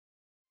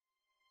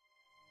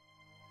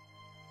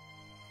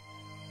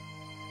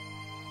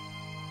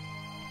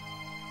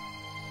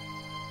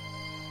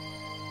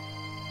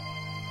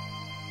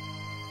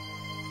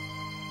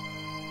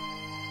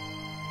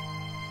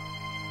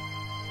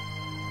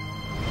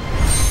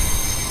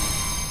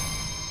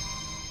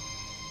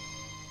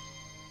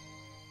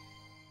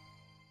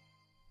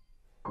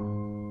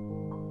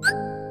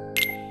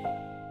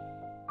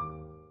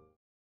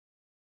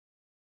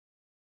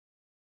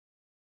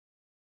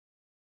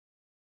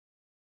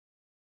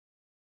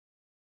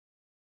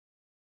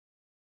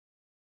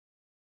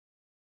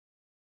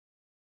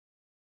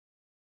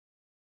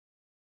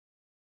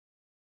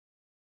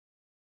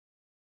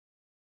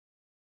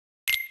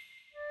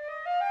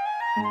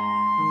Who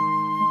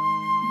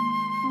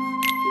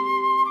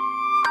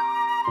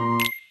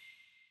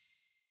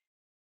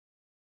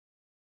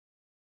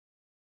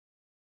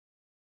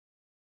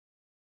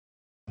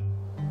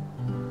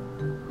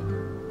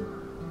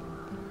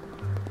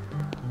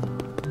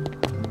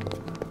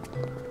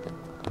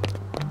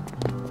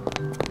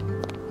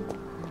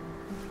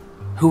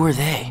are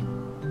they?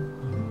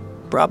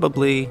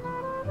 Probably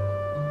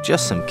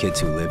just some kids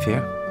who live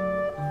here.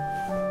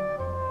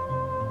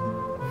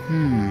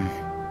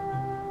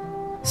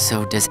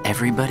 So does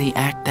everybody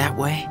act that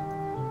way?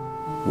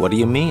 What do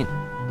you mean?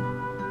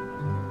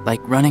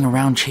 Like running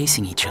around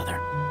chasing each other,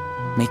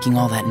 making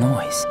all that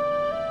noise?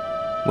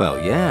 Well,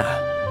 yeah.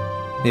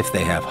 If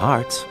they have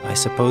hearts, I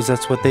suppose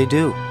that's what they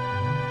do.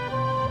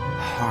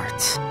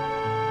 Hearts.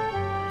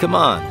 Come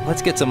on,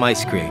 let's get some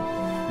ice cream.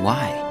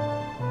 Why?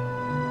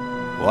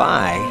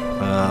 Why?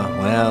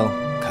 Well,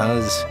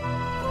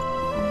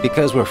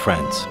 because we're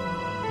friends.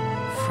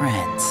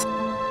 Friends.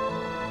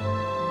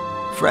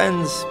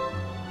 Friends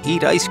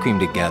eat ice cream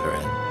together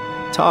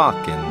and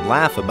talk and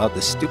laugh about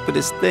the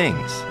stupidest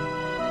things.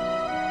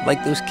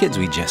 Like those kids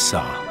we just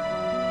saw.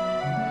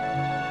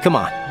 Come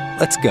on,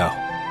 let's go.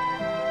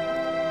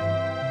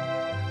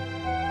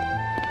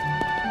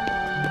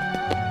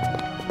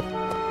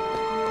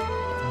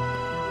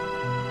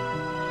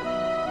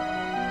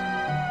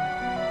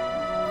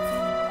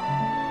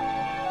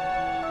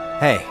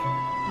 Hey,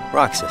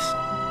 Roxas.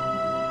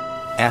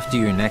 After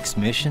your next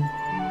mission,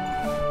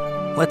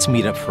 let's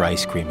meet up for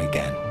ice cream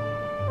again.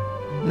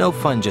 No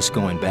fun just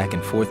going back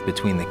and forth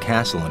between the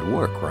castle and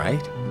work,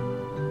 right?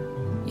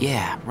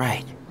 Yeah,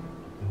 right.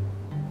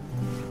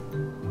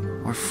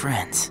 We're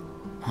friends,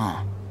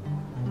 huh?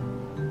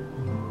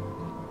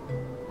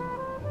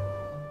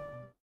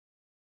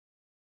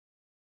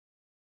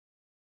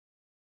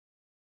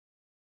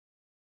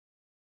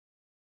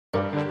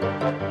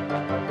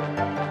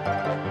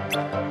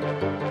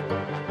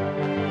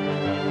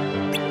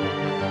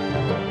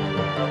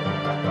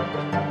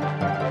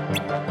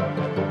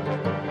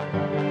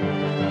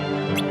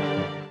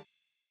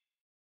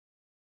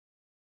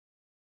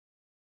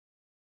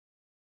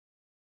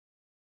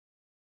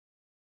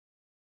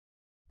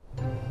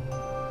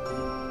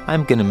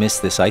 I'm gonna miss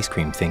this ice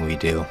cream thing we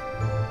do.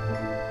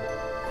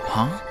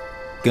 Huh?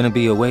 Gonna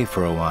be away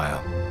for a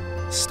while.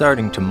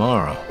 Starting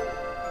tomorrow.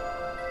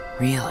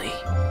 Really?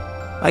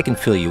 I can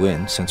fill you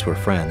in since we're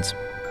friends.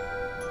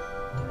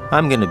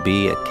 I'm gonna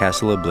be at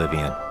Castle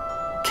Oblivion.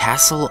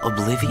 Castle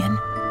Oblivion?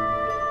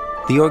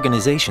 The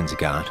organization's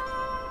got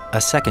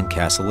a second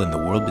castle in the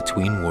world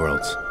between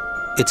worlds.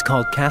 It's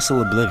called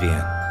Castle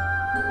Oblivion.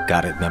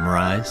 Got it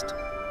memorized?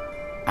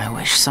 I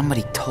wish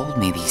somebody told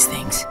me these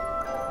things.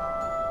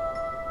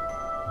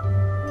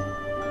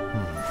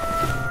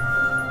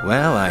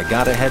 Well, I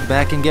gotta head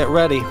back and get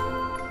ready.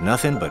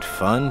 Nothing but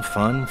fun,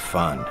 fun,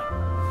 fun.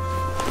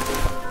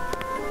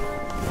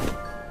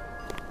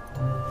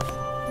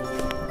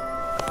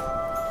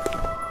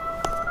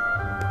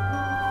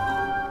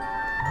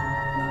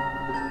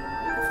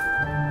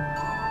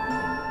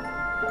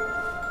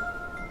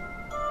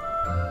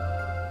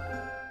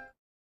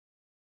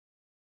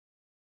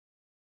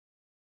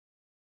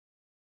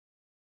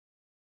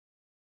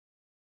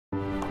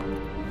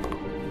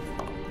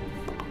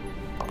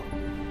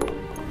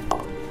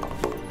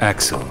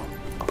 Axel,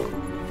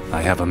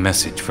 I have a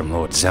message from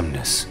Lord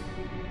Zemnis.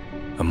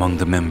 Among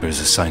the members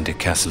assigned to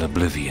Castle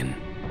Oblivion,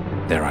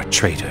 there are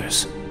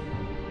traitors.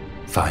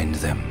 Find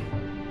them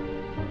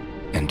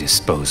and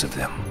dispose of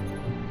them.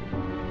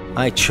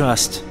 I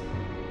trust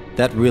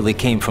that really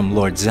came from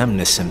Lord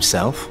Zemnis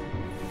himself.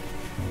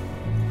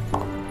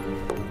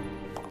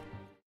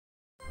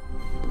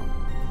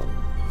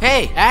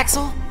 Hey,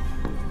 Axel?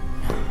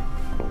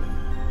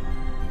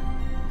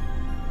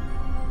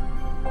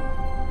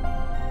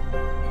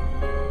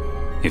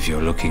 If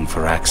you're looking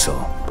for Axel,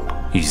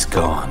 he's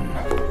gone.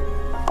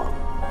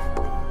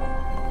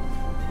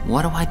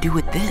 What do I do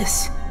with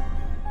this?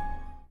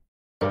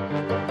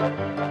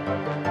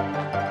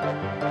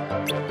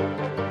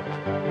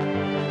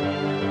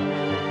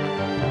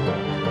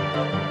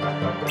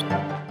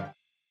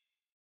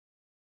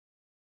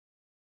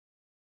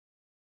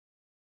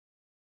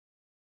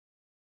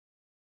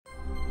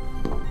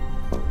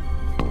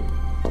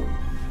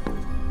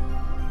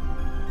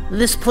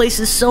 This place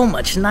is so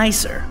much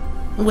nicer.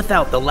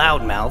 Without the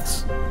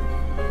loudmouths.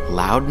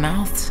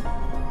 Loudmouths?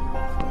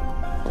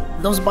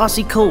 Those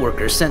bossy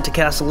co-workers sent to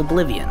Castle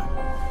Oblivion.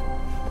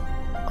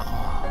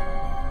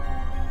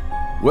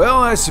 Well,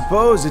 I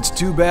suppose it's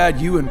too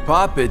bad you and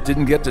Poppet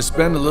didn't get to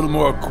spend a little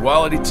more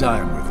quality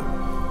time with them.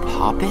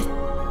 Poppet?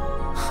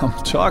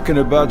 I'm talking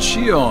about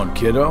Shion,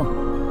 kiddo.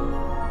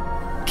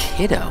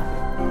 Kiddo?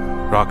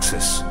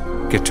 Roxas,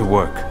 get to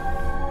work.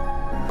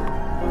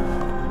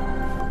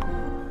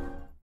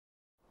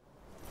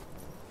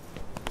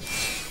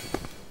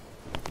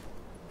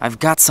 I've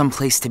got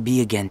someplace to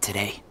be again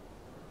today,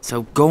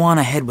 so go on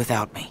ahead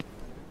without me.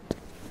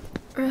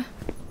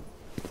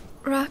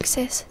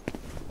 Roxas.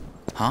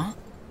 Huh?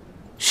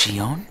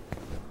 Shion?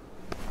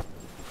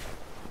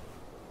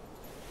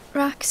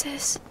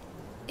 Roxas.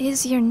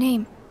 is your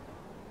name?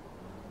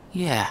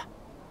 Yeah.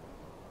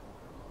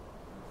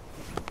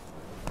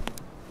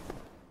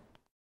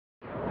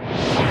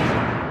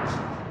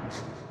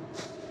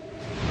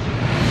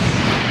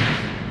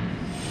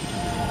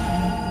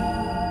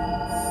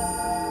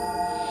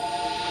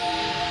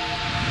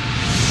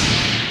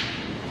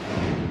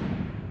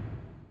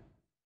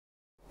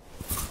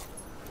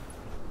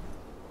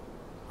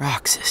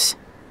 Roxas.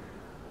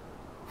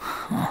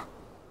 Huh.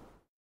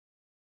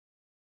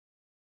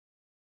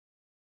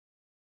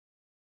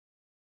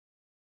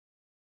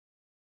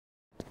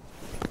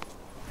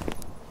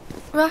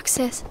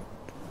 Roxas.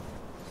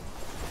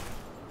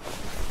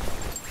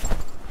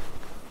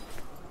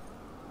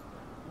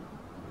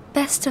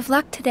 Best of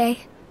luck today.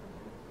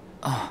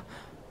 Oh,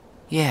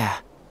 yeah.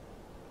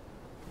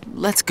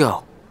 Let's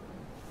go.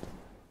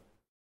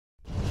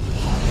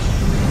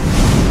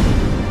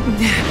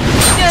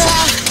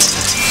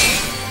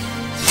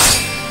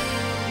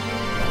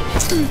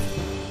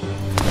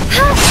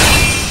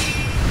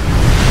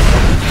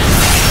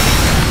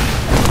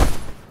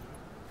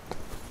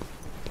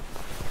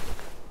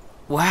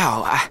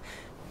 Wow,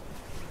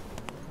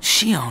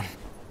 Shion,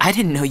 I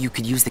didn't know you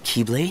could use the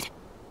Keyblade.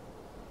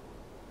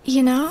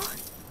 You know?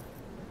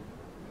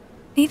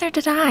 Neither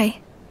did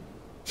I.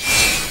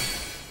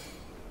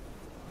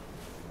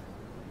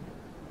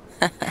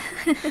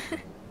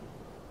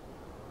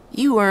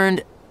 You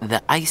earned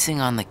the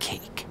icing on the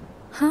cake.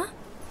 Huh?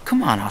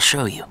 Come on, I'll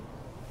show you.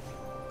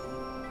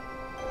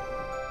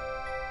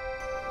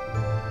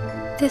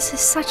 This is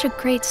such a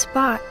great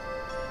spot.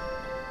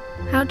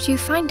 How'd you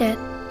find it?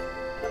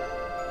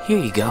 Here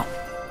you go.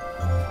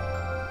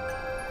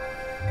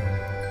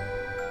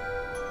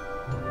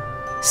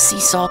 Sea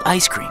salt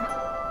ice cream.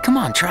 Come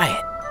on, try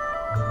it.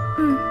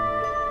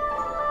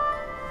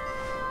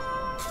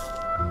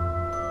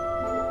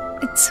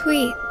 It's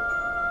sweet.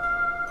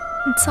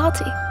 And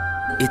salty.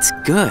 It's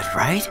good,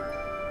 right?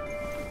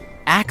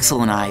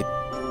 Axel and I,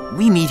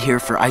 we meet here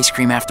for ice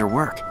cream after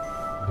work.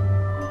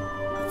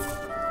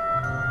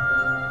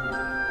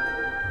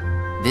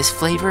 This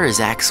flavor is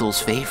Axel's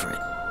favorite.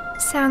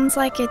 Sounds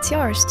like it's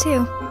yours,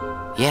 too.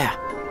 Yeah.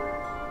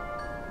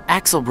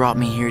 Axel brought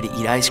me here to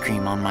eat ice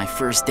cream on my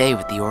first day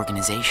with the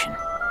organization.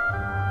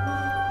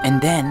 And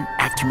then,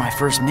 after my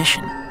first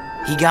mission,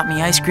 he got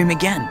me ice cream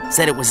again,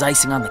 said it was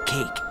icing on the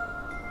cake.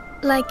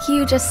 Like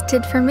you just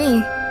did for me.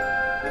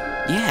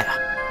 Yeah.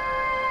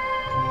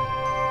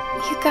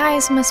 You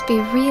guys must be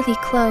really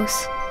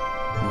close.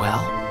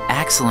 Well,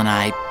 Axel and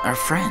I are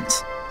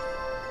friends.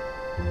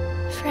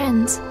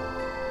 Friends.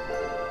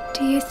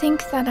 Do you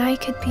think that I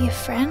could be a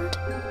friend?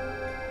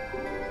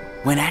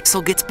 When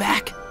Axel gets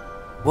back,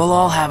 we'll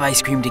all have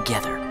ice cream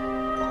together.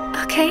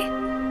 Okay.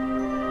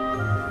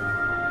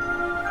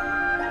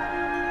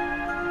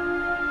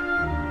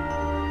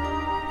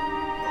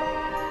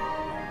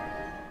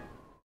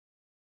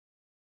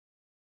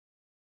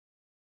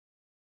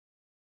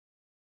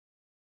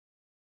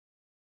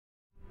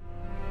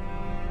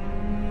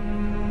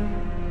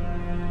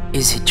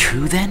 Is it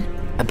true then,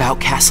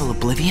 about Castle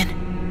Oblivion?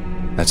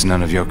 That's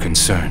none of your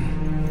concern.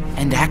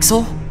 And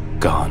Axel?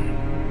 Gone.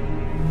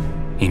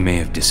 He may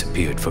have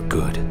disappeared for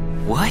good.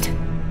 What?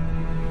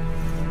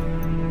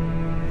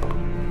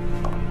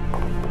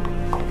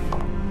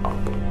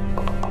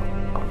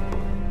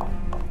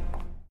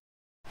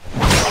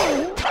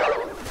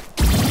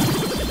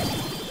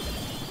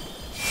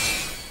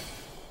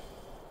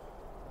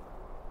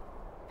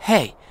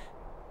 Hey,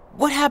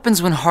 what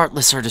happens when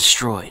Heartless are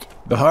destroyed?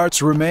 The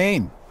hearts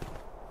remain.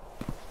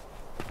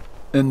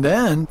 And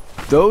then,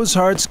 those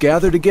hearts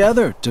gather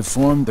together to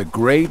form the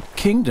great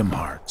Kingdom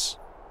Hearts.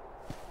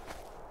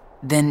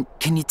 Then,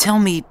 can you tell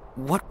me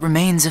what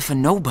remains if a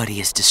nobody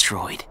is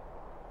destroyed?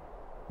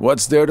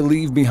 What's there to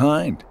leave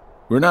behind?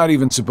 We're not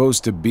even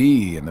supposed to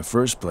be in the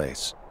first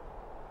place.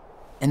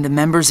 And the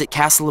members at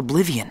Castle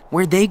Oblivion,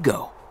 where'd they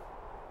go?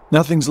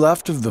 Nothing's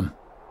left of them.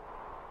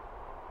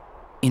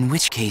 In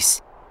which case,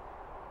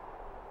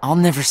 I'll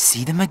never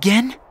see them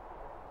again?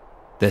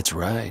 That's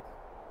right.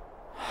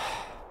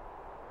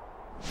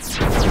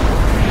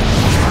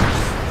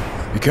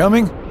 You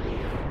coming?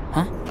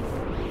 Huh?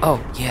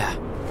 Oh, yeah.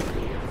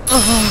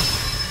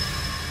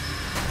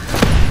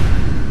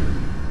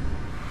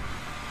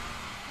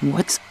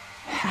 What's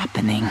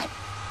happening?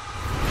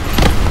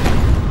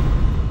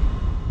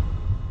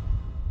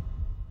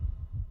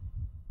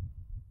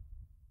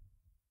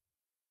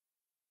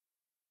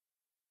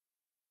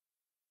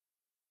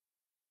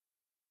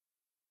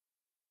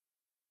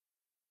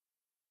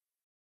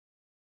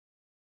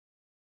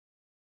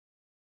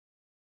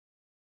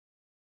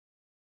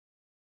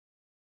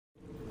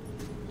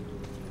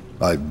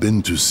 I've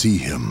been to see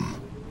him.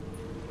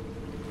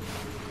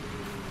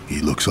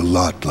 He looks a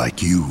lot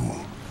like you.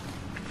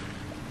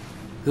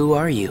 Who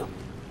are you?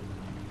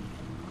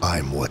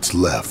 I'm what's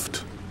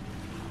left.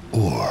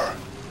 Or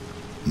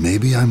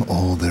maybe I'm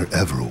all there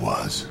ever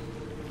was.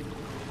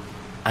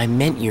 I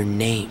meant your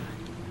name.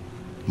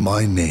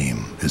 My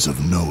name is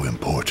of no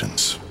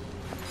importance.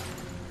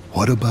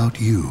 What about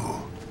you?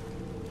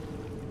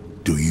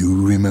 Do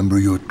you remember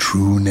your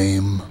true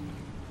name?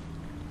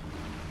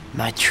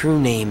 My true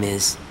name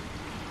is...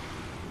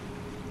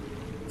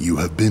 You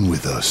have been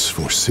with us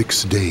for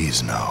 6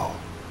 days now.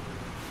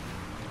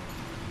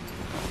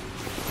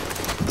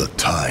 The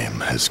time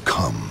has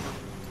come.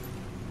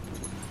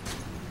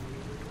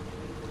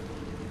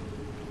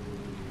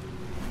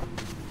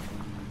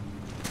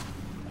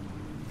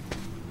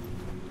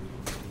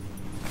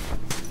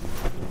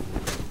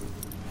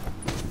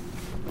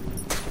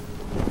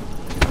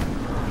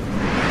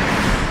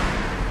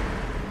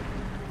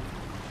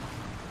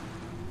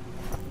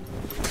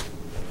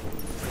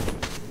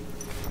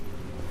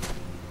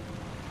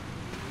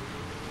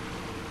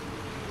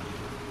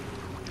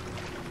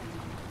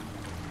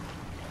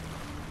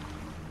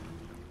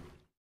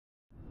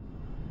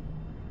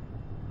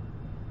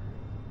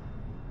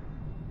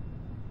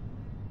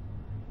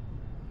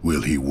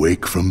 Will he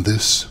wake from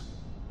this?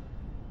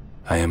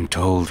 I am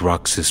told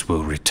Roxas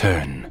will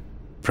return,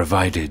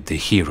 provided the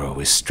hero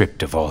is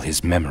stripped of all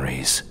his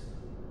memories.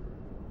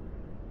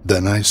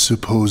 Then I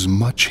suppose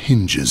much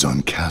hinges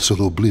on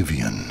Castle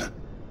Oblivion.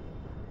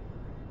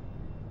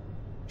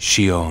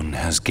 Shion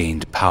has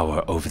gained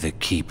power over the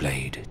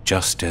Keyblade,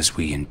 just as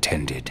we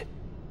intended.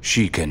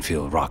 She can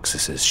fill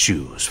Roxas's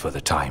shoes for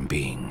the time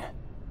being.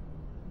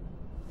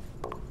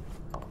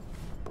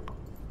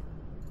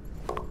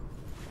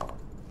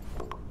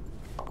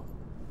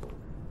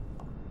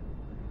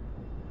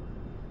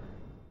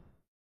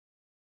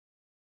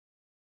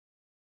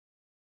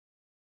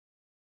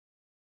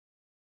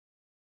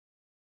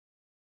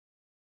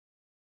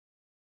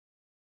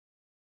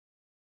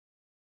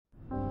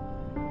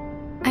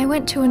 I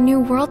went to a new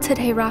world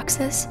today,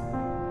 Roxas.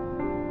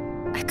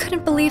 I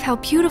couldn't believe how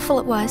beautiful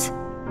it was.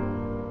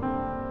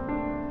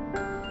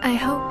 I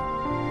hope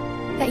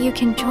that you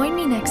can join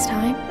me next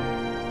time.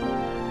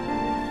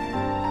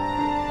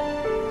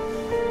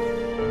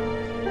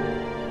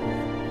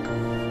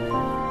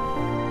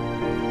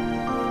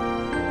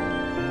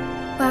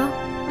 Well,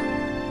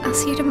 I'll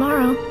see you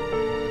tomorrow,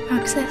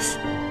 Roxas.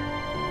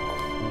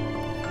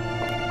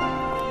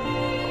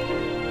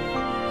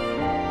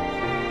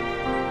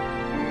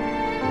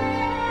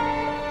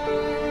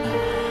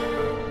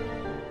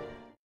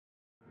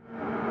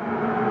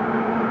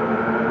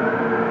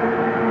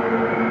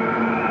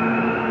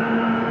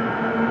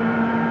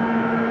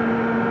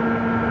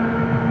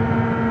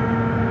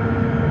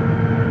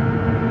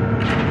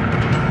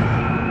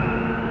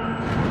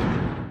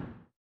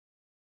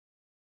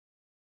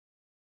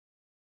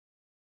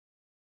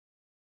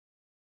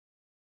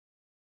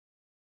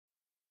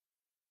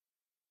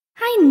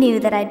 I knew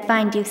that I'd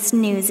find you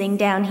snoozing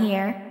down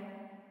here.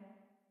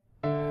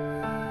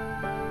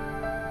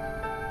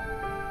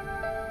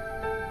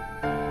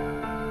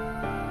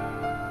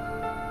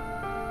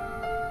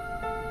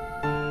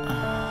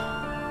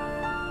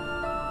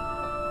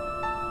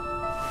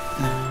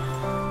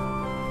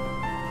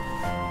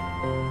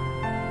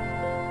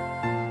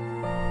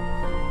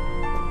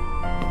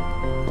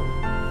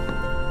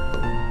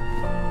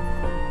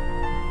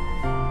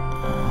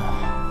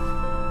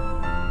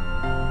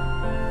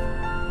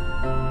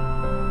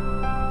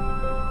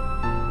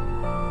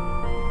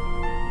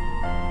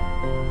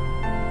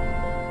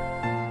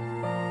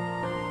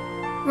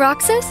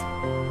 Roxas?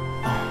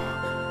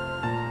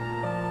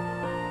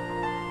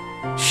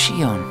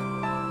 Shion.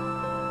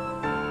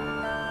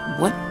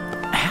 What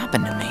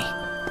happened to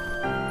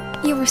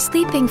me? You were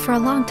sleeping for a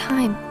long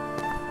time.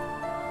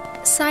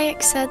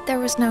 Sayek said there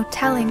was no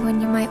telling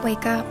when you might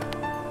wake up.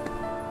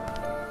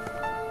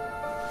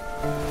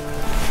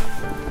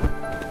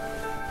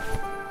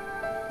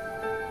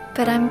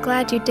 But I'm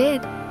glad you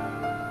did.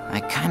 I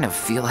kind of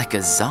feel like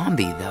a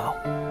zombie, though.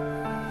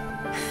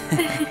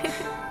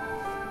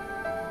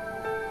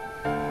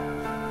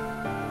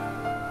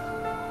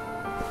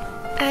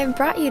 I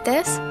brought you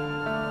this.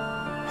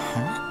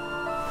 Huh?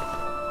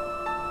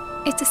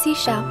 It's a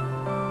seashell.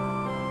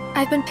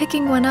 I've been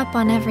picking one up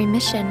on every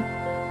mission.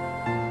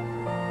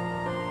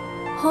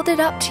 Hold it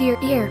up to your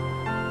ear.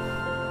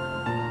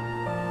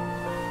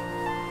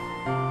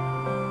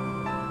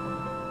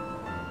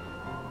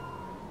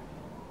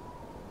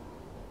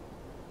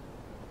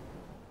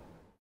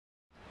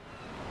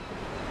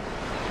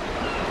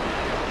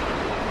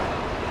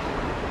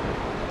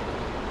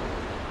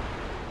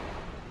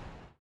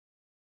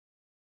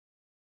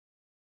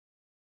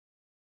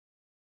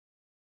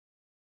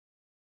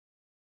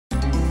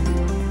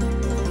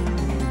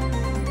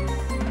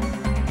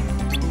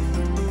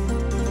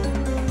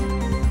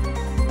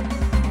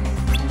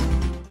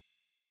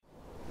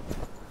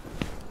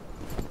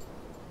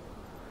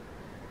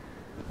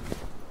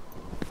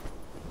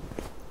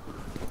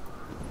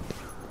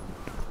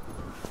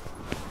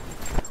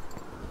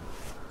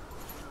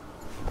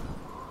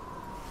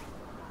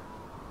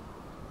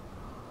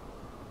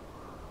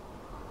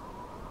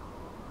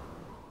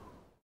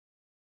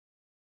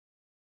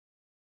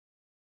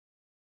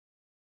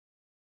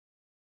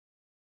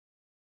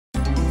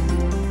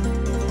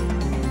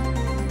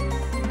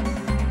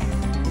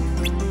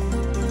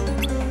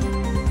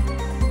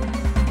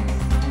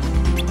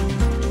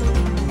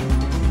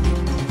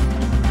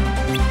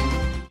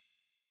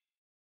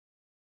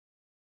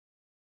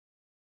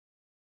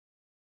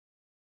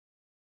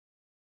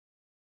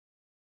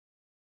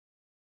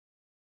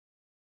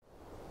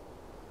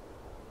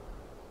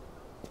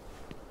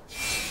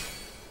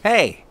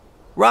 Hey,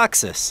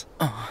 Roxas.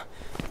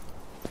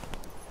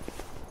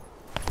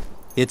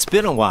 It's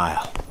been a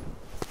while.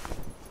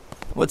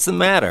 What's the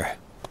matter?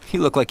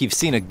 You look like you've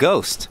seen a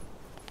ghost.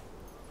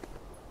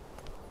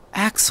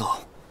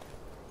 Axel.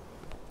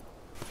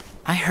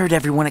 I heard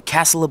everyone at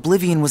Castle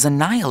Oblivion was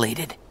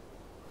annihilated.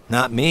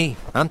 Not me.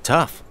 I'm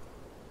tough.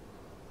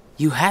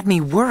 You had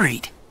me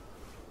worried.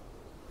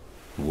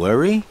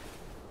 Worry?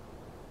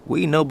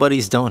 We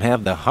nobodies don't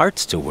have the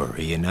hearts to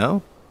worry, you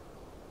know?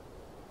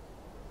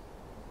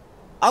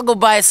 I'll go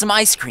buy us some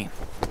ice cream.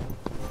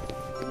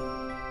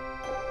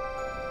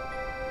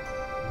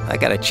 I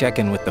gotta check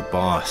in with the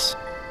boss.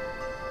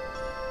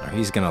 Or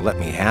he's gonna let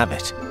me have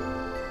it.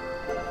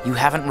 You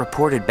haven't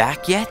reported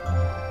back yet?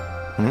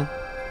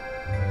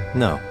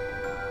 No.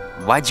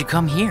 Why'd you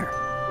come here?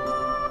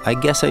 I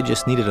guess I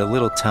just needed a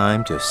little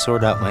time to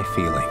sort out my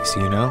feelings,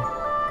 you know?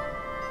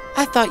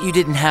 I thought you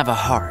didn't have a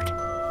heart.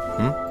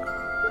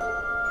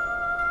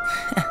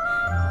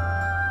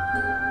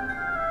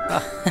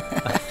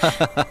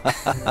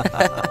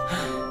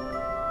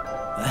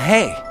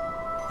 Hey,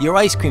 your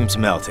ice cream's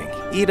melting.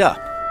 Eat up.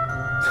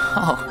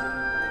 Oh.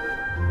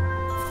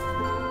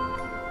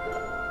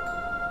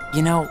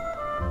 You know,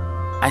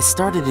 I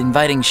started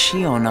inviting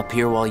Shion up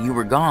here while you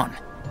were gone.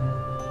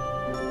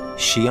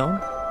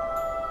 Shion?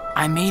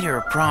 I made her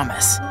a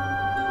promise.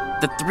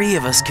 The three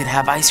of us could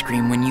have ice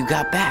cream when you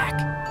got back.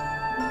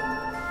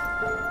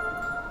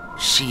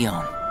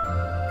 Shion.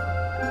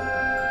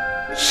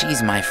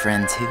 She's my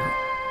friend too.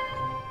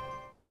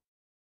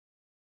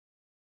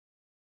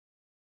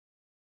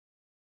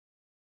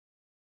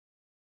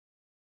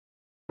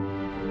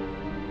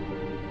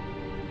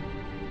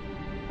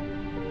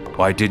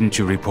 Why didn't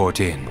you report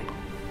in?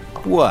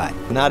 What?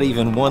 Not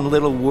even one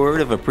little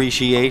word of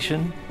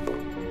appreciation?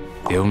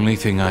 The only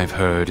thing I've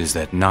heard is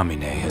that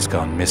Namine has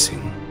gone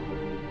missing.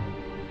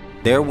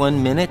 There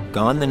 1 minute,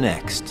 gone the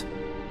next.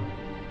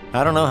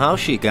 I don't know how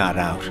she got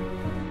out.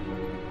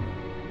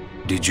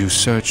 Did you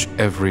search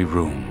every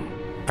room?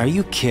 Are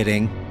you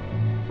kidding?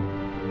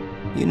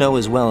 You know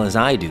as well as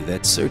I do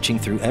that searching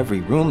through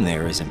every room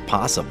there is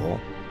impossible.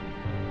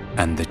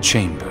 And the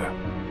chamber?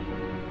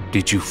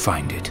 Did you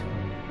find it?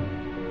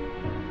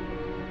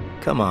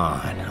 Come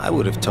on, I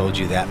would have told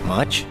you that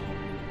much.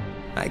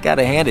 I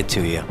gotta hand it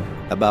to you.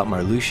 About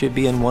Marluxia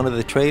being one of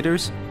the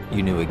traitors,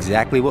 you knew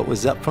exactly what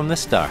was up from the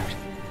start.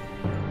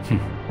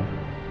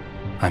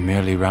 I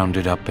merely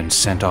rounded up and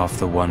sent off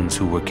the ones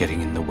who were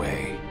getting in the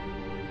way.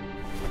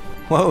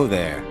 Whoa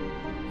there.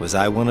 Was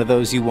I one of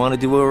those you wanted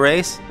to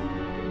erase?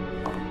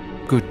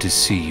 Good to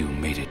see you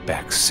made it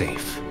back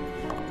safe.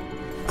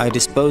 I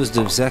disposed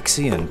of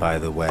Zexion, by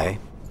the way.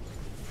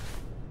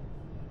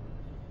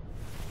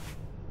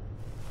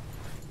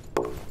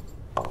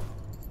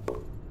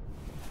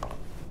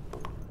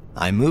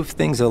 I moved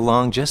things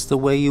along just the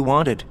way you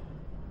wanted.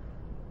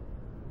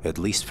 At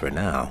least for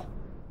now.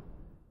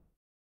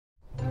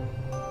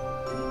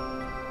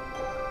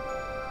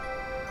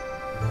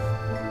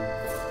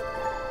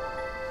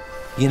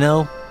 You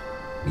know,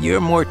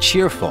 you're more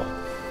cheerful.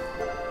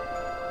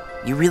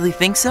 You really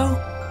think so?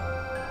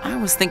 I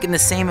was thinking the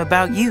same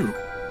about you.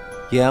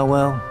 Yeah,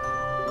 well,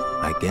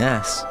 I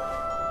guess.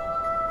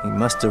 He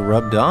must have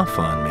rubbed off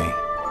on me.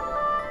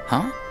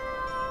 Huh?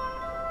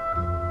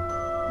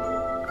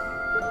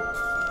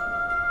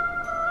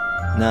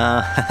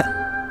 Nah,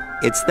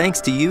 it's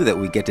thanks to you that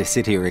we get to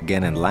sit here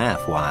again and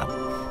laugh while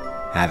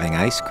having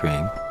ice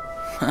cream.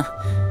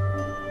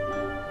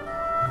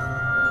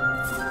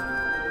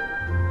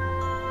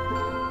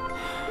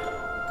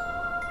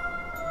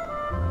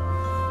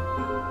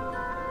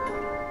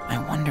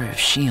 I wonder if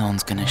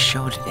Shion's gonna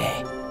show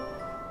today.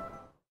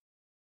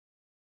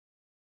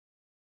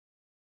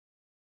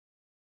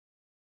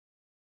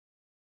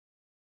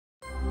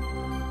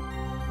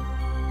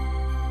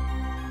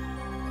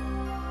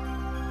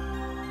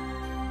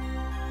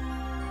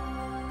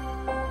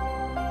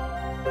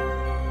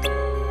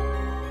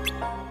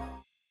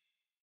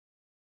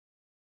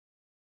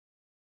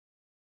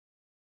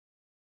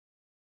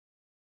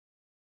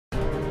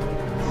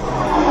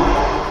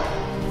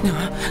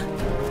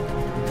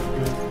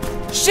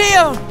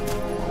 Shion!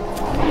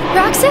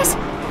 Roxas?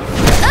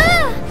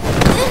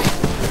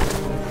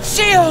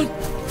 Shion!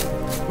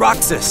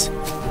 Roxas!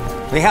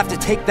 We have to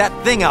take that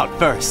thing out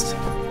first.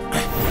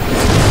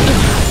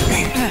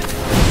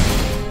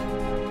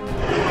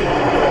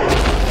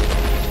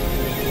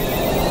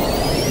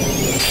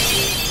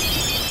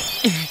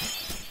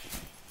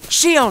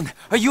 Shion,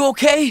 are you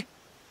okay?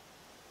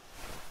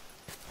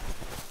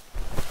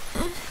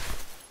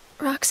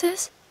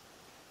 Roxas?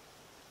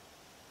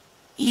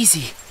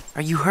 Easy.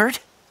 Are you hurt?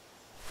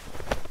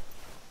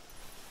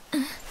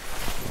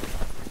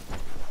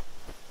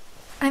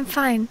 I'm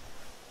fine.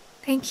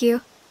 Thank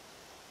you.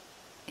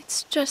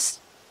 It's just...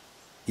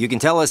 You can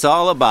tell us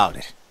all about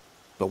it.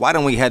 But why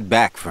don't we head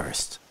back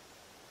first?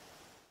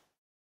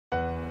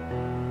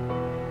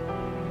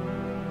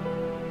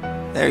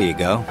 There you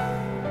go.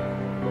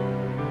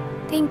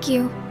 Thank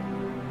you.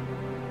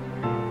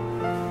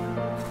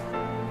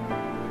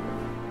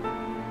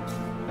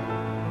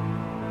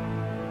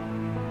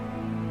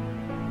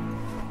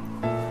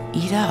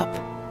 heat up.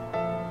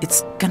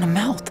 It's gonna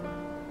melt.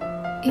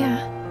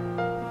 Yeah.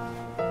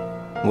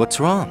 What's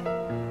wrong?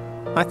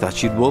 I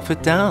thought you'd wolf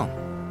it down.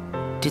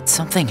 Did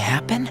something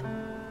happen?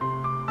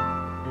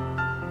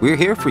 We're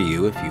here for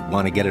you if you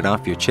want to get it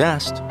off your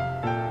chest.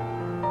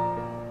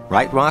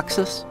 Right,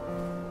 Roxas?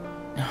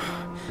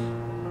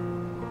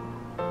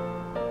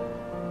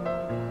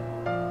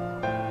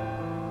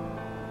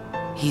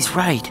 He's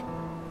right.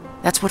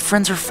 That's what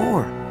friends are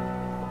for.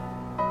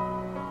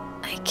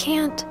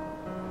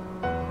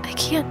 I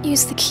can't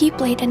use the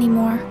Keyblade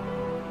anymore.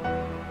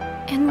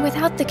 And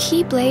without the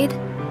Keyblade,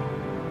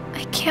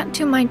 I can't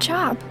do my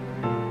job.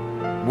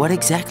 What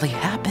exactly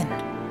happened?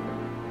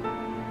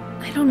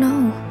 I don't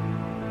know.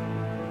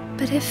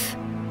 But if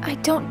I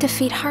don't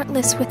defeat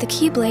Heartless with the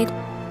Keyblade,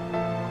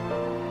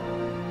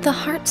 the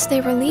hearts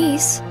they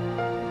release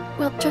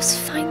will just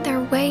find their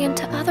way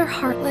into other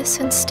Heartless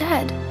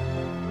instead.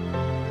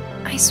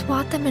 I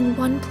swat them in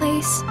one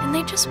place, and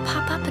they just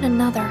pop up in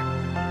another.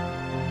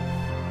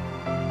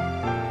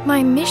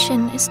 My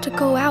mission is to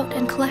go out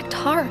and collect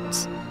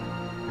hearts.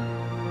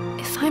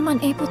 If I'm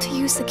unable to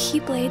use the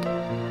Keyblade,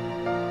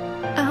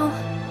 I'll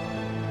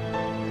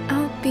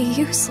be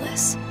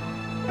useless.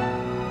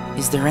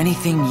 Is there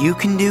anything you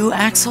can do,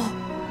 Axel?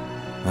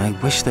 I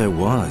wish there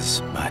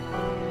was, but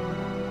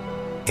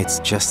it's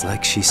just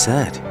like she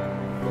said.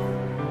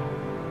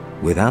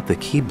 Without the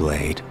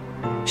Keyblade,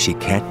 she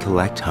can't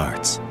collect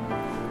hearts.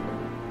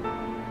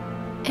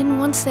 And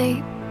once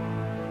they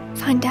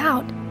find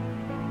out,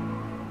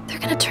 they're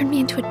gonna turn me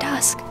into a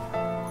dusk.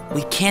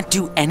 We can't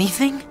do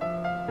anything?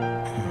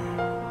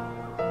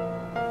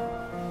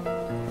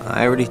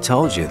 I already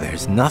told you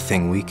there's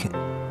nothing we can...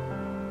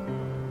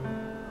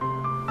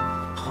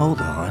 Hold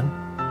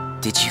on.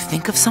 Did you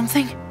think of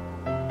something?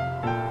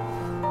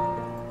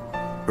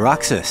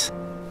 Roxas,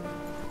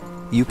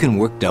 you can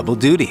work double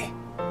duty.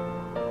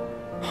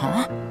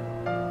 Huh?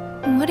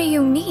 What do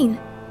you mean?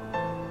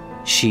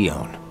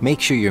 Shion, make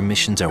sure your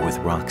missions are with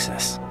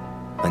Roxas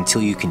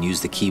until you can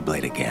use the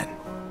Keyblade again.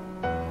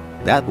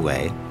 That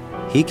way,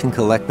 he can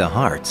collect the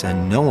hearts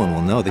and no one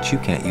will know that you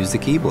can't use the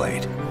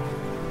Keyblade.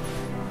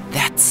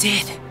 That's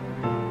it.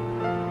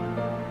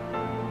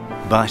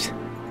 But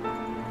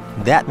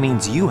that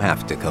means you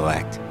have to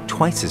collect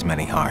twice as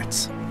many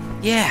hearts.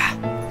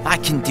 Yeah, I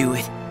can do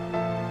it.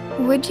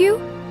 Would you?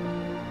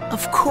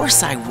 Of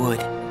course I would.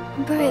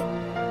 But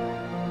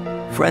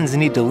Friends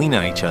need to lean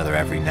on each other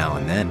every now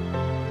and then.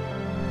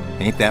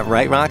 Ain't that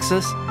right,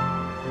 Roxas?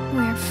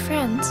 we're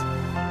friends.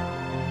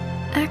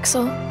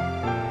 Axel,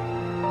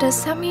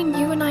 does that mean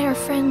you and I are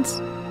friends,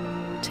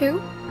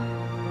 too?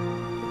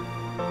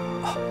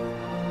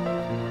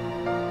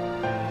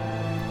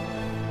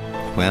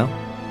 Well,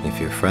 if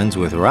you're friends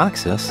with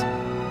Roxas,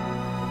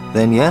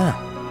 then yeah,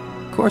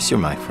 of course you're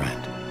my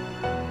friend.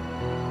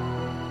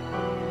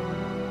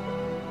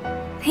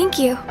 Thank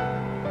you,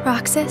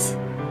 Roxas,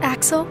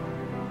 Axel.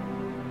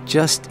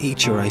 Just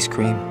eat your ice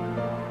cream.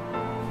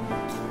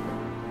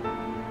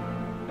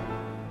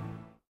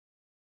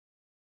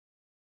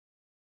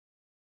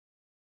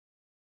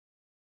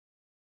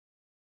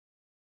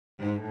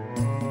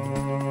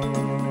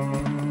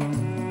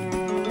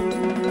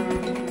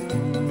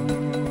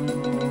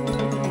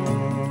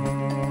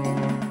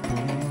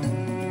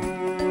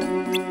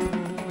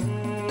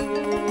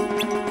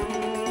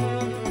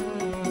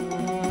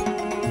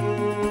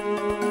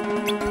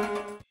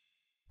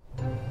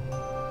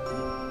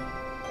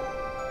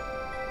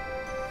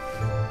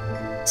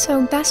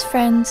 So best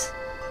friends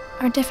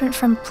are different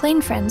from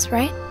plain friends,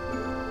 right?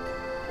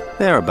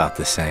 They're about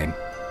the same.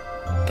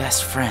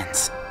 Best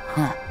friends,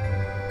 huh?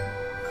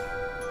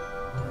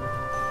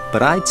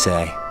 But I'd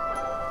say,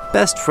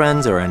 best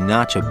friends are a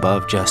notch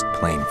above just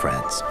plain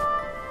friends.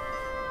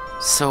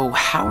 So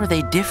how are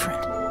they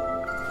different?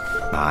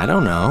 I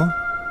don't know.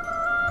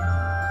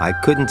 I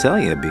couldn't tell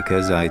you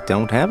because I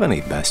don't have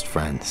any best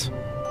friends.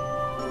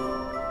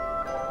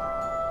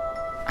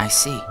 I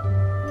see.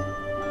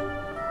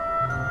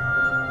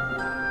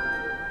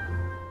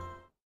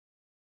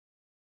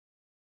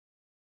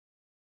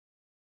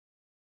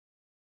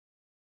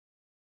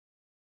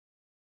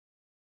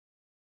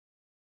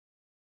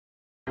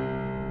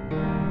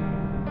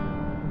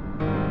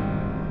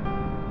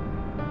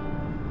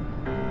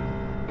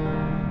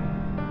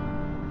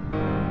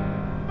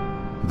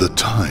 The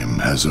time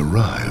has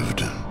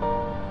arrived.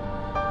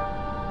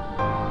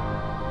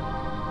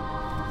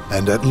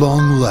 And at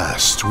long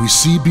last, we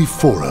see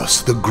before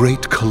us the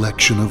great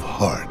collection of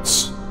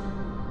hearts.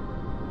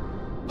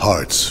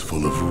 Hearts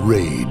full of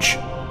rage,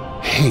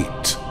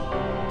 hate,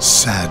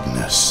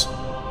 sadness,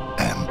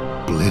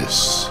 and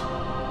bliss.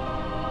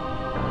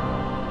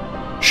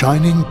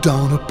 Shining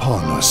down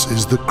upon us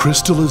is the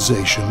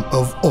crystallization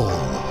of all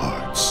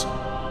hearts.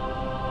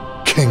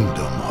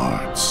 Kingdom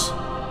Hearts.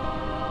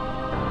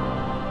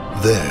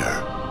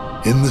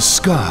 There, in the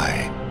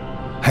sky,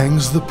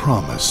 hangs the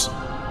promise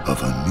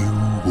of a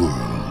new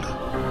world.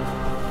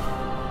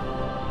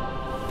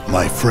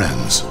 My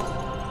friends,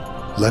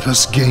 let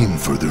us gain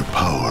further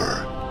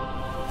power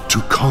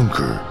to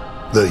conquer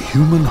the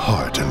human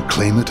heart and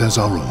claim it as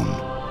our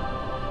own.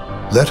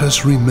 Let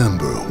us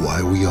remember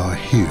why we are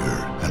here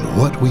and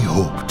what we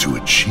hope to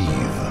achieve.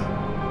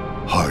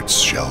 Hearts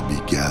shall be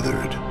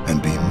gathered and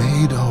be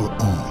made our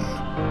own.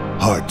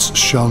 Hearts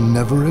shall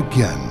never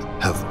again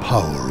have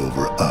power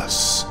over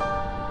us.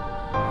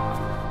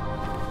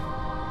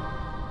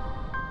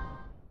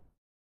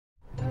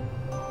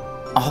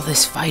 All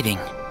this fighting.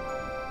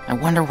 I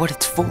wonder what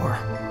it's for.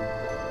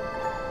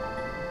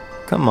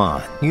 Come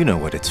on, you know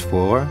what it's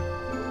for.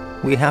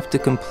 We have to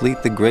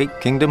complete the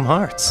Great Kingdom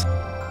Hearts.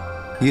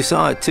 You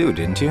saw it too,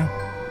 didn't you?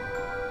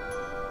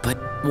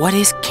 But what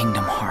is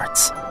Kingdom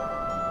Hearts?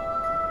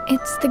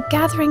 It's the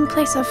gathering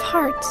place of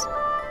hearts,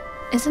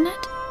 isn't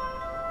it?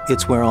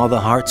 It's where all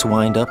the hearts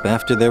wind up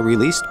after they're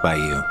released by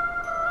you.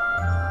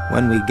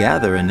 When we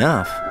gather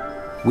enough,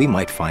 we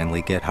might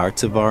finally get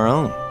hearts of our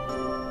own.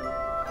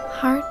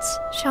 Hearts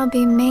shall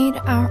be made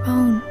our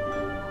own.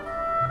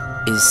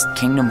 Is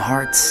Kingdom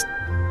Hearts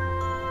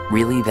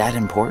really that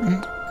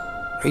important?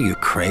 Are you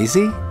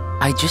crazy?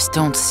 I just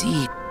don't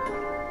see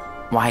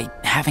why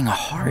having a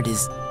heart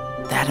is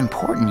that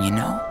important, you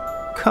know?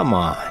 Come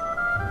on.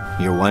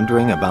 You're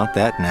wondering about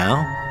that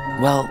now?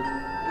 Well,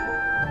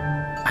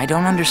 I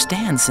don't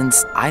understand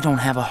since I don't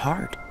have a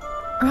heart.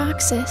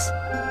 Roxas.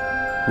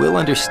 We'll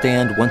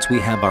understand once we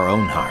have our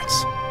own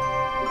hearts.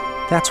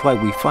 That's why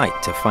we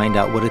fight, to find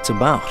out what it's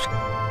about.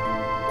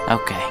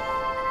 Okay.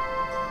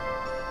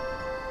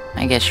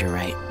 I guess you're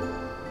right.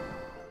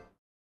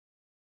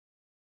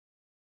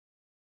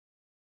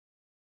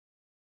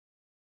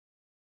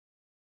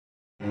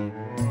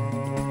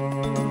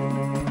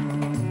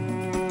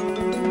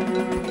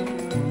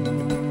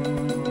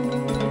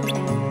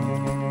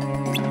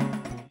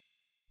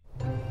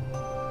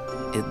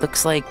 It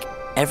looks like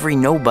every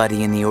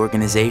nobody in the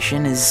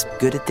organization is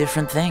good at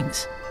different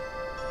things.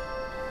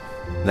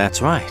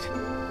 That's right.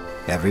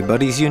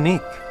 Everybody's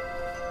unique.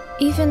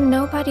 Even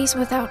nobodies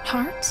without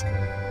hearts?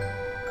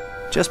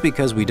 Just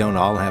because we don't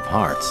all have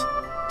hearts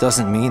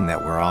doesn't mean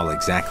that we're all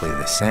exactly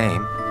the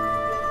same.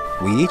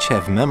 We each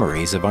have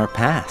memories of our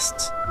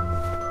pasts.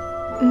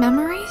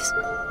 Memories?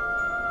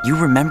 You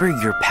remember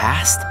your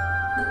past?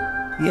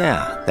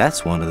 Yeah,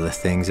 that's one of the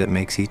things that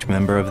makes each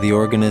member of the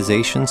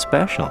organization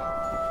special.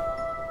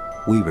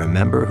 We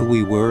remember who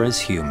we were as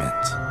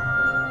humans.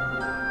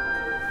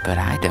 But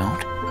I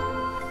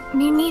don't.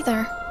 Me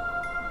neither.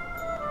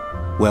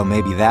 Well,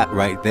 maybe that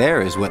right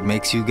there is what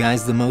makes you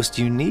guys the most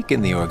unique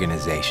in the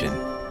organization.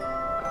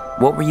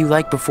 What were you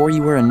like before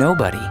you were a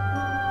nobody?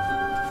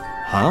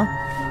 Huh?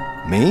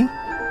 Me?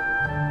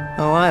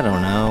 Oh, I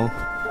don't know.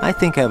 I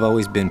think I've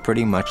always been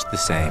pretty much the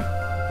same.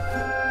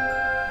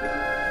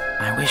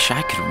 I wish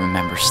I could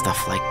remember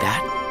stuff like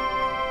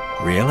that.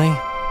 Really?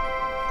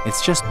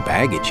 It's just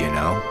baggage, you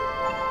know.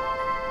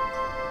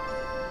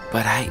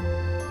 But I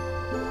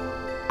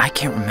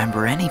can't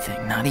remember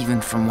anything, not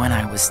even from when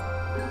I was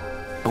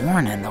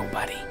born a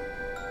nobody.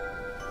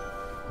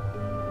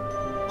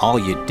 All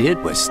you did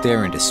was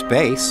stare into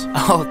space.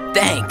 Oh,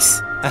 thanks.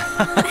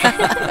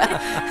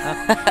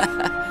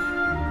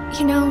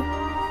 You know,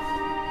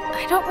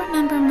 I don't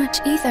remember much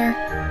either.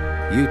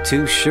 You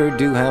two sure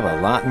do have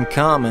a lot in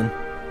common.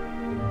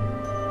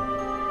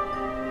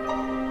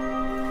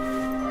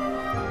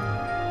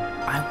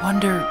 I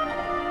wonder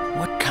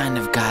what kind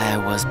of guy I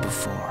was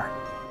before.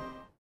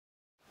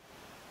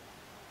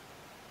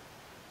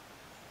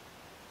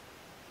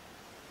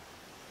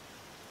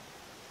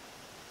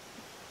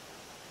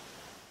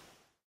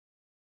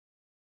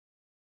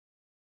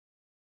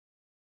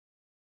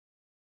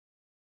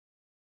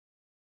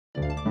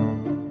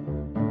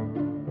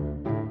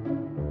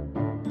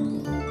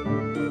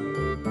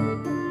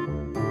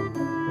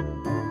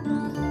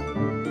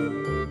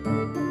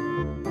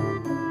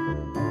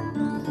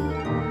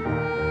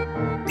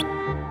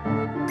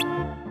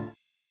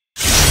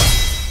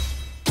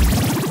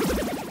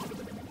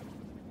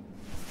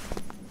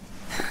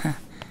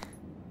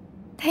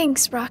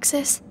 Thanks,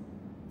 Roxas.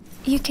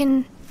 You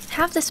can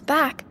have this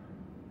back.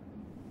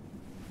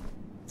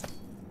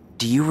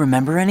 Do you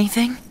remember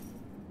anything?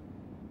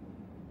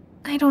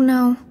 I don't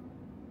know.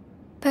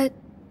 But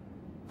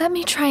let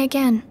me try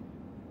again.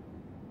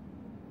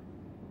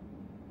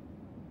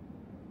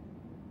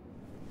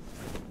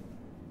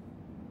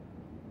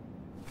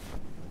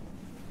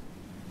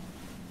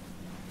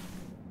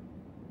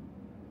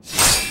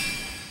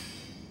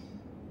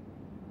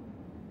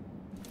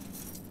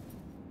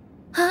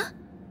 Huh?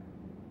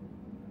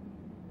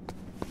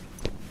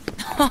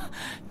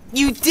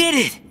 You did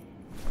it!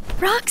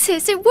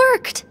 Roxas, it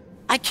worked!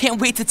 I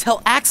can't wait to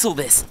tell Axel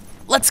this.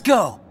 Let's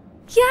go.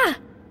 Yeah.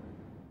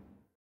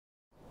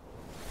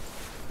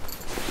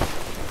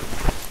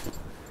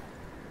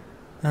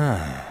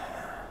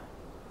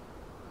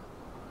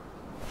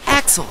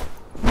 Axel!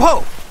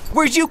 Whoa!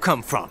 Where'd you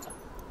come from?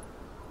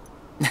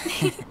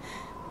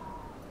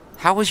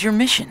 How was your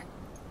mission?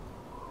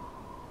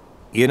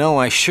 You know,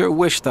 I sure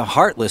wish the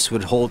Heartless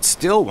would hold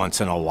still once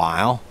in a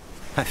while.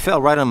 I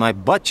fell right on my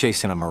butt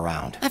chasing them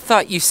around. I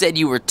thought you said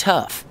you were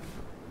tough.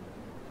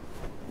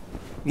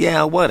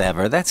 Yeah,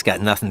 whatever. That's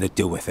got nothing to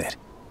do with it.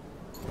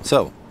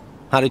 So,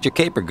 how did your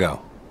caper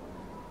go?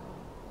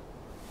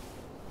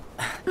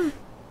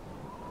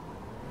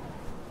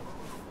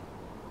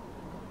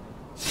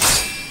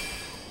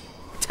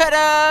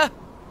 Ta-da!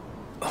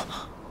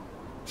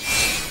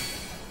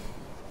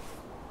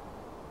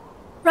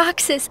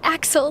 Roxas,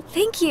 Axel,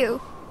 thank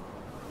you.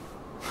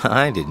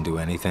 I didn't do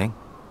anything.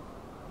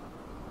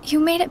 You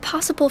made it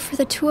possible for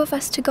the two of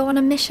us to go on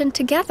a mission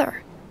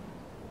together.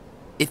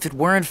 If it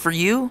weren't for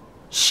you,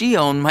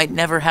 Shion might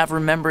never have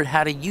remembered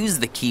how to use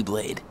the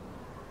Keyblade.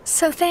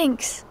 So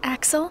thanks,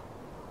 Axel.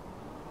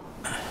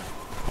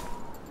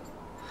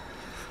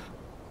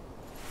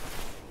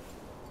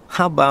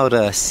 How about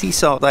a sea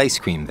salt ice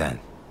cream then?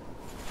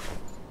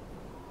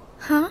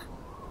 Huh?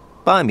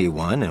 Buy me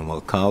one and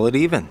we'll call it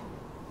even.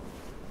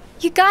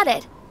 You got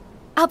it.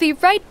 I'll be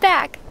right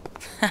back.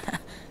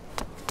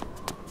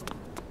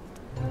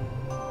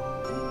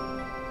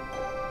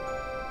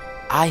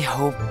 I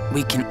hope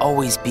we can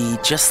always be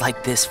just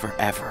like this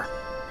forever.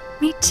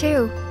 Me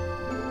too.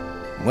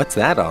 What's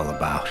that all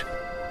about?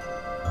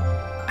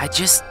 I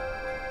just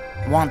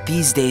want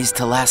these days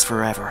to last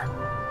forever.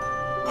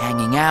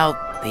 Hanging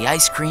out, the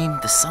ice cream,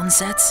 the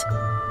sunsets.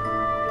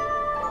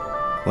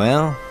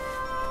 Well,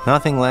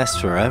 nothing lasts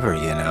forever,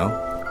 you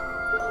know.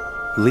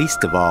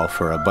 Least of all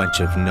for a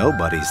bunch of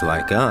nobodies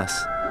like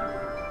us.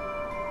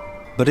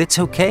 But it's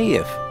okay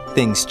if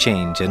things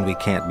change and we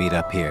can't meet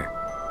up here.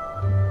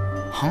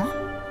 Huh?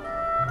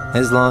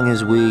 As long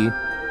as we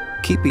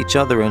keep each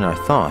other in our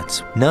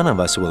thoughts, none of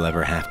us will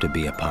ever have to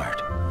be apart.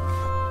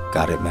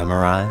 Got it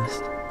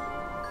memorized?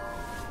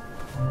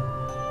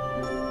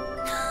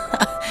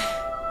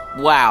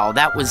 Wow,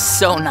 that was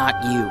so not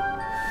you.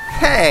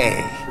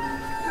 Hey!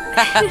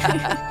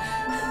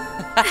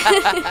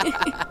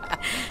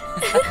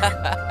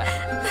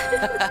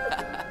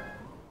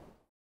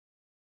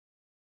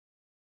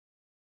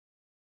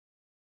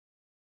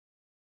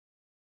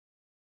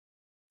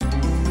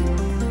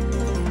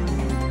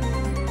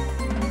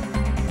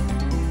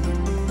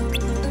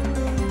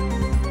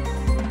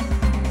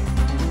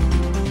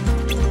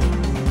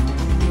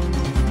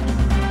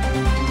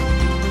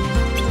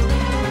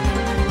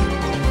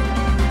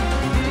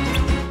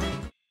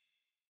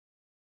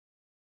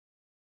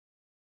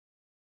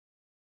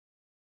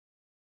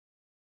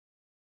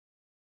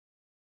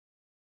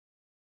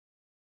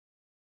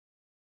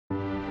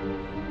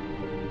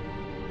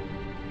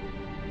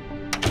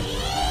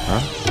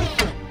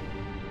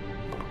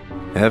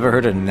 Ever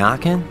heard of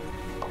knocking?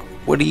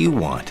 What do you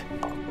want?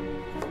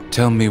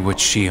 Tell me what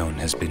Shion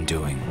has been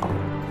doing.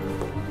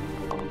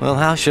 Well,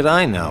 how should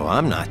I know?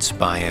 I'm not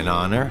spying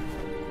on her.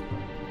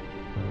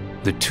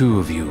 The two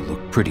of you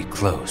look pretty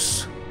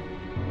close.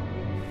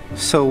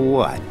 So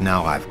what?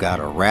 Now I've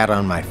got a rat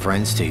on my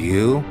friends to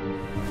you?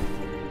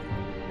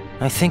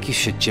 I think you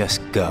should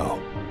just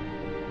go.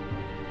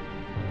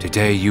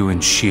 Today you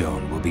and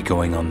Shion will be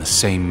going on the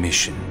same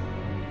mission.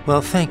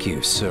 Well, thank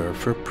you, sir,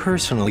 for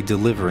personally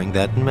delivering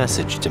that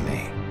message to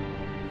me.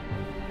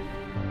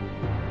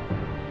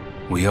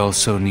 We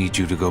also need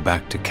you to go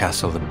back to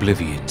Castle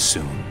Oblivion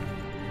soon.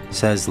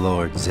 Says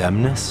Lord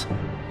Zemnis?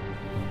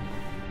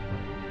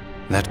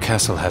 That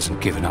castle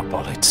hasn't given up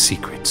all its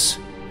secrets.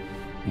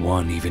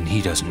 Even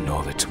he doesn't know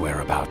of its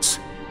whereabouts.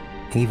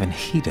 Even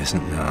he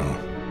doesn't know.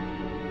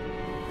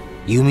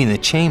 You mean the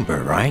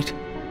chamber, right?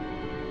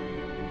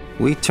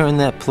 We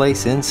turned that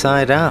place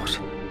inside out.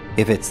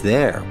 If it's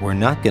there, we're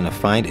not gonna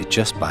find it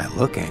just by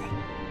looking.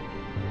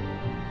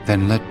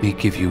 Then let me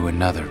give you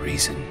another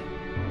reason.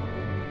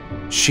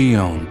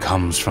 Shion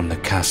comes from the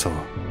castle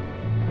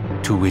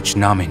to which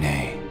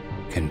Namine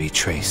can be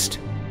traced.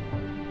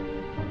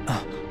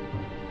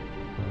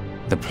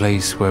 The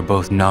place where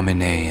both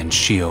Namine and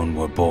Shion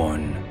were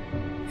born.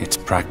 It's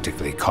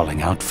practically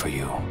calling out for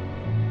you.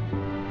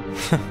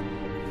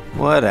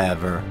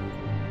 Whatever.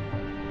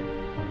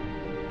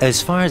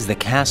 As far as the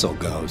castle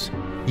goes,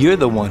 you're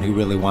the one who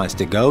really wants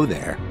to go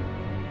there.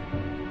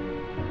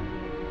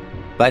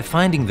 By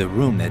finding the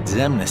room that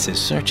Zemnis is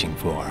searching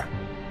for,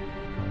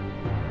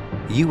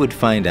 you would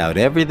find out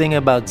everything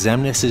about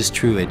Zemnis's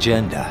true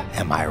agenda,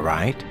 am I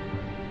right?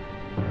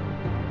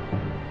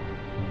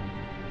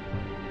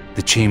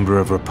 The Chamber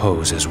of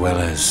Repose as well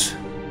as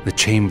the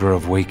Chamber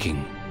of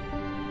Waking.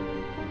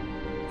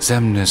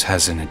 Zemnis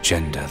has an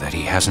agenda that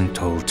he hasn't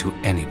told to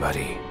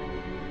anybody.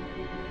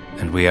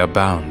 And we are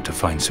bound to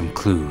find some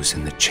clues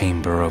in the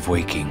Chamber of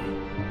Waking.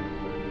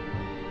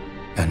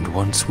 And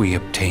once we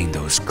obtain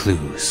those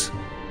clues,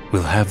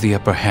 we'll have the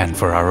upper hand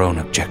for our own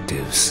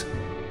objectives.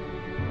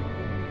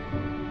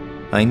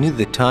 I knew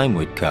the time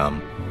would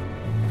come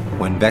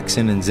when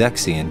Vexen and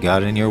Zexion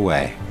got in your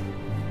way.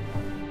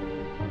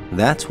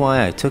 That's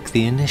why I took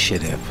the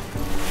initiative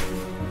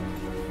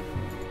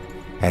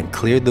and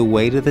cleared the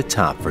way to the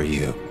top for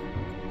you.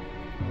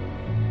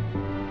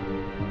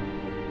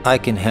 I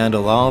can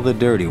handle all the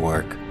dirty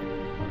work.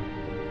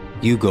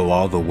 You go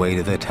all the way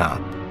to the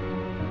top.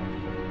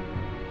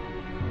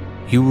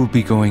 You will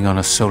be going on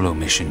a solo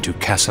mission to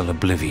Castle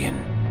Oblivion.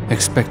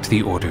 Expect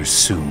the orders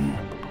soon.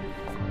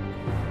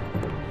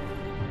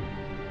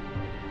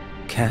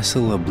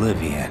 Castle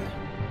Oblivion.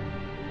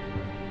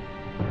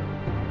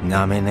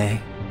 Namine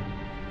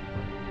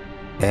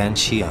and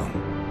Shion.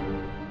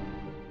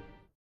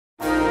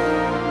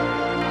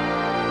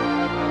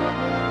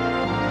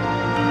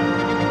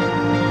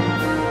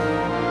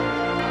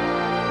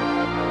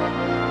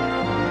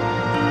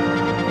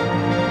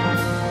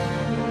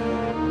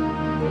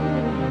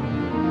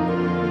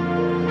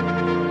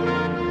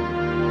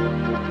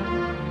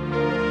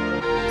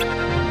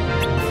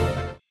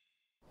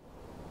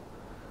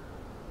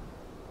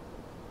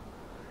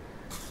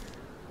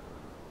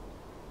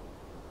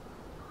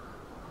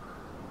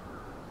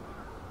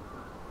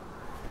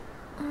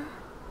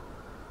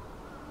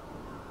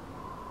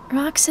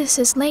 Roxas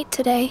is late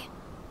today.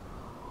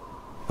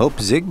 Hope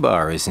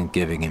Zigbar isn't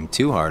giving him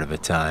too hard of a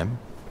time.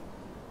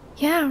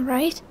 Yeah,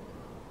 right?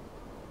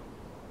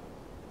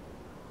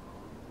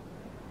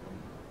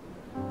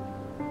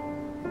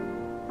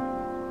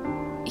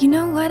 You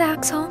know what,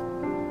 Axel?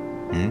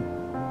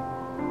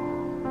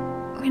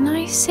 When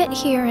I sit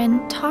here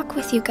and talk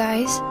with you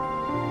guys,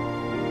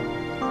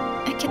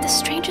 I get the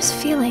strangest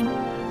feeling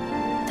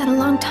that a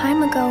long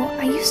time ago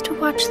I used to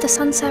watch the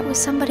sunset with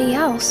somebody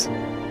else.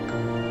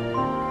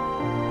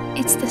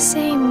 It's the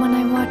same when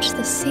I watch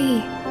the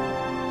sea.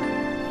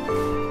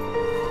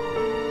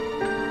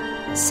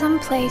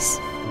 Someplace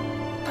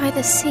by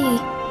the sea,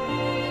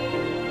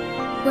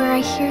 where I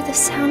hear the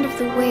sound of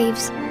the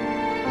waves,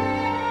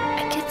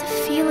 I get the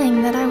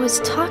feeling that I was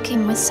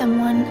talking with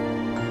someone.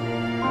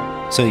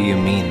 So you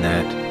mean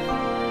that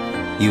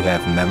you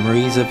have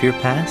memories of your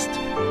past?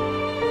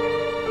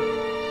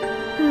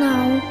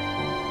 No,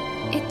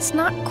 it's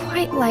not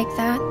quite like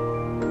that.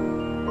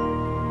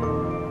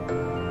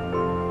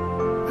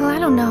 Well, I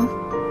don't know.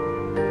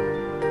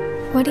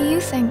 What do you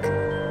think?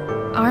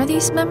 Are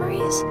these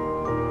memories?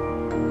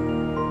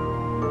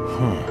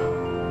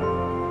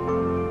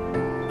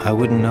 I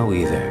wouldn't know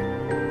either.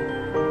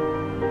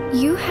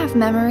 You have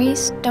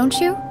memories, don't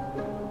you?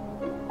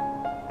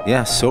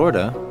 Yeah,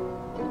 sorta.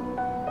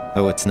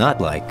 Though it's not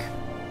like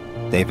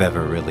they've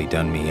ever really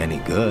done me any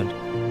good.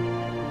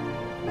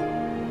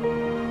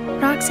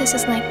 Roxas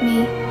is like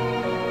me.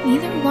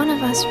 Neither one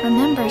of us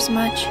remembers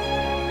much.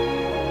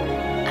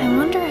 I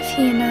wonder if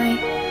he and I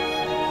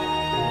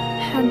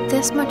had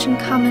this much in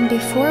common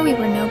before we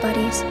were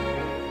nobodies.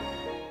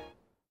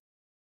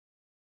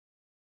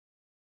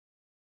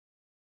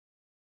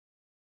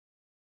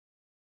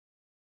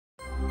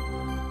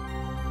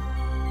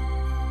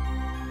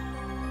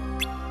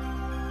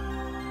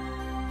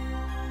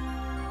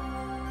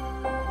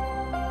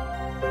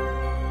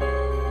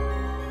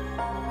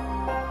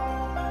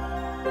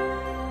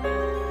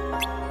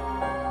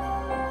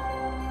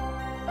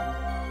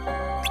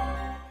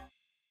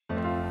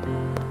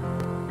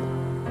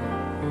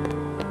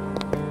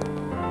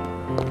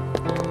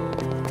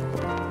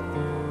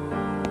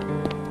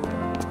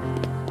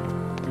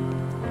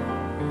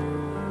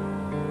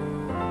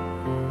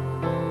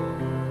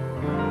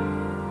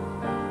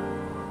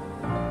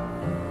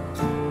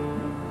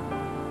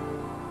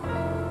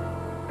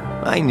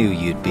 I knew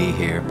you'd be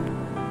here.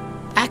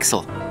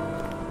 Axel.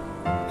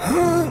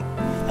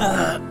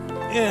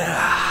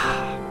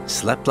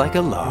 Slept like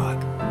a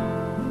log.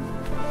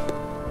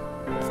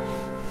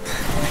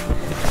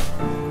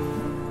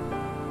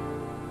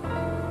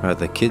 Are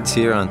the kids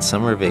here on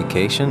summer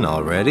vacation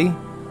already?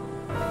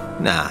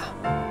 Nah,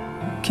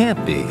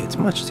 can't be. It's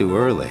much too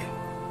early.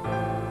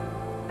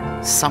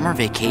 Summer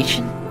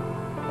vacation?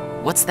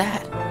 What's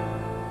that?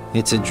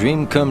 It's a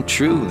dream come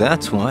true,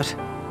 that's what.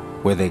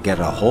 Where they get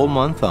a whole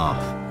month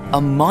off.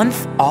 A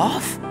month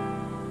off?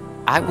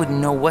 I wouldn't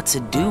know what to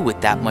do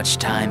with that much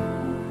time.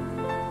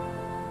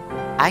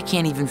 I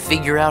can't even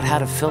figure out how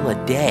to fill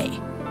a day.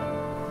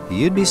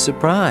 You'd be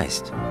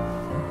surprised.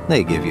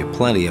 They give you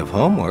plenty of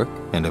homework,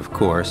 and of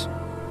course,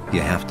 you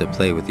have to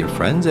play with your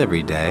friends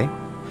every day.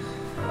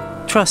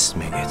 Trust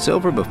me, it's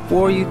over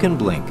before you can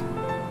blink.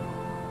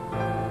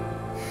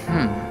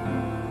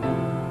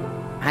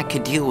 I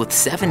could deal with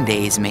 7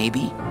 days,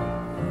 maybe.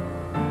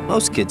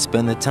 Most kids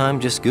spend the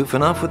time just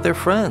goofing off with their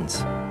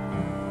friends.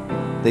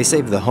 They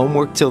save the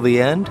homework till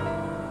the end,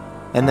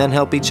 and then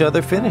help each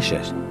other finish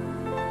it.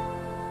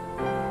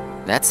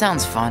 That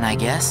sounds fun, I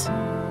guess.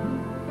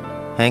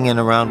 Hanging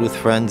around with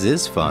friends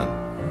is fun.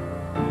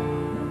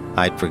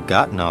 I'd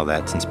forgotten all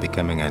that since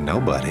becoming a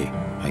nobody,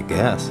 I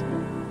guess.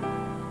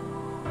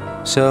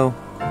 So,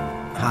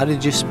 how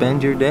did you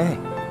spend your day?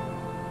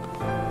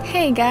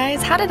 Hey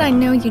guys, how did I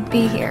know you'd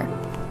be here?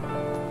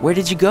 Where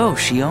did you go,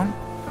 Shion?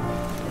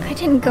 I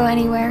didn't go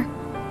anywhere.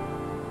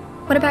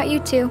 What about you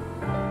two?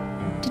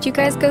 Did you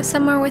guys go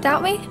somewhere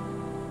without me?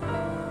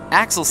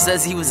 Axel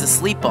says he was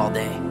asleep all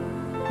day.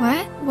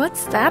 What?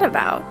 What's that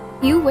about?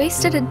 You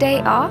wasted a day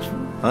off?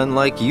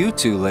 Unlike you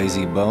two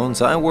lazy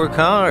bones, I work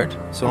hard,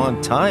 so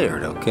I'm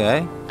tired,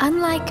 okay?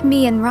 Unlike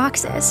me and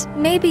Roxas,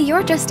 maybe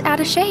you're just out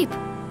of shape.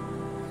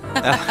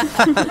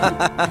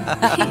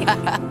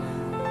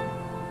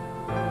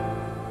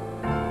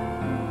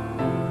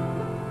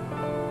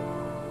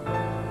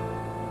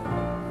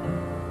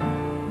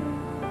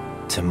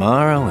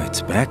 Tomorrow,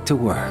 it's back to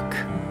work.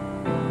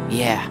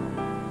 Yeah.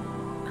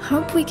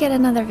 Hope we get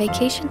another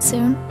vacation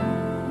soon.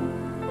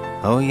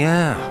 Oh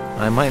yeah,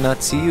 I might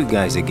not see you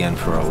guys again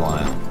for a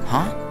while.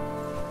 Huh?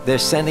 They're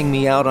sending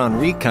me out on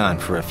recon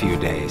for a few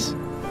days.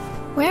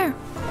 Where?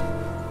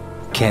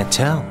 Can't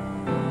tell.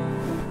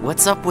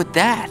 What's up with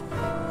that?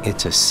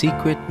 It's a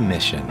secret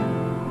mission.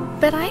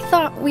 But I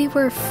thought we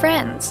were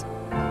friends.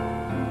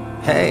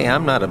 Hey,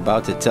 I'm not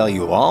about to tell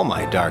you all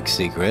my dark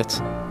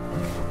secrets.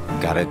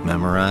 Got it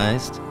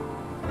memorized?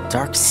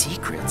 Dark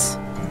secrets?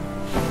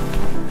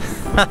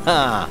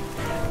 Haha,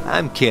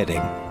 I'm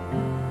kidding.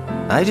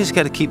 I just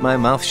gotta keep my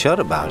mouth shut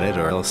about it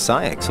or else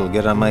Sykes will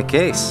get on my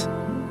case.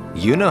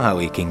 You know how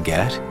he can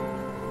get.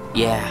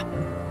 Yeah.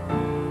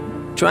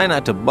 Try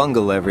not to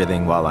bungle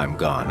everything while I'm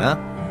gone, huh?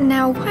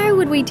 Now, why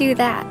would we do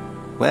that?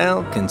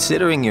 Well,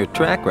 considering your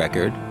track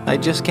record, I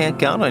just can't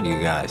count on you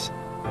guys.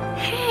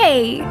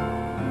 Hey!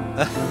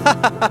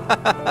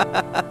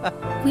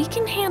 We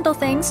can handle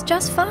things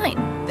just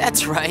fine.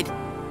 That's right.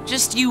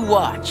 Just you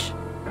watch.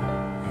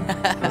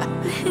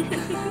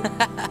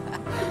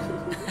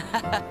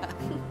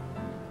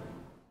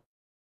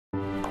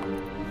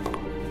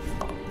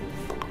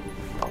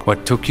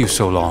 What took you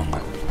so long?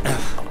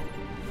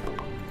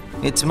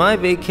 It's my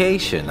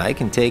vacation. I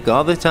can take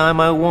all the time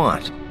I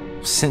want.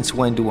 Since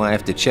when do I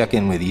have to check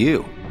in with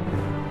you?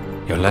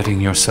 You're letting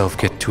yourself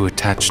get too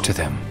attached to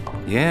them.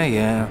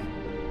 Yeah.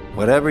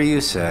 Whatever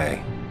you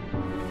say.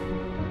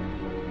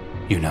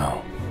 You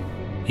know,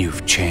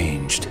 you've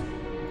changed.